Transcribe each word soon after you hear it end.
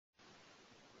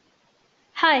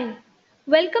Hi,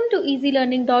 welcome to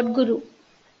Easylearning.guru.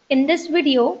 In this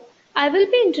video, I will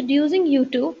be introducing you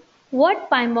to what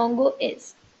PyMongo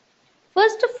is.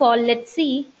 First of all, let's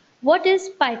see what is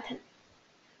Python.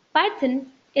 Python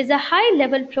is a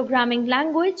high-level programming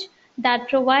language that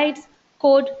provides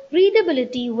code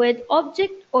readability with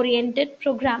object-oriented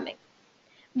programming.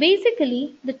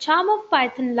 Basically, the charm of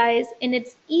Python lies in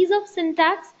its ease of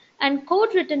syntax, and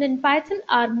code written in Python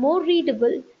are more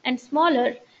readable and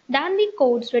smaller than the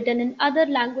codes written in other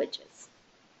languages.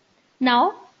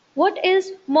 Now, what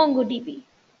is MongoDB?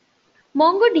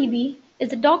 MongoDB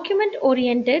is a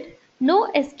document-oriented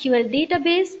NoSQL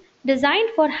database designed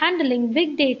for handling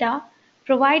big data,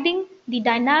 providing the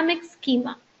dynamic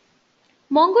schema.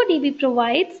 MongoDB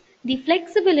provides the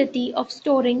flexibility of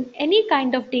storing any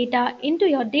kind of data into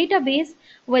your database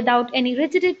without any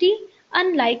rigidity,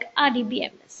 unlike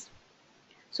RDBMS.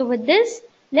 So with this,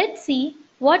 let's see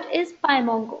what is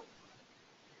PyMongo.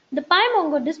 The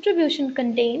PyMongo distribution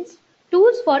contains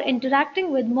tools for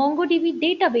interacting with MongoDB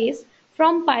database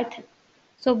from Python.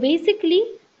 So basically,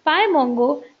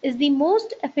 PyMongo is the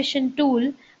most efficient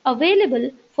tool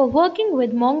available for working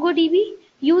with MongoDB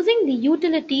using the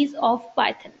utilities of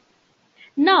Python.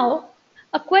 Now,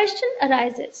 a question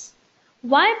arises.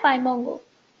 Why PyMongo?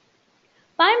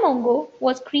 PyMongo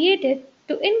was created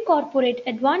to incorporate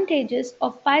advantages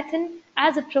of Python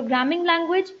as a programming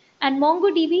language and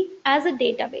MongoDB as a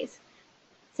database.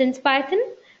 Since Python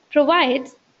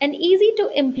provides an easy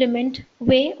to implement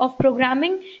way of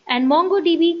programming and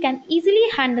MongoDB can easily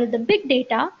handle the big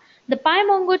data, the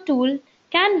PyMongo tool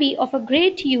can be of a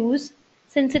great use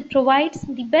since it provides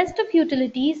the best of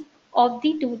utilities of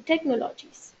the two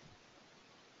technologies.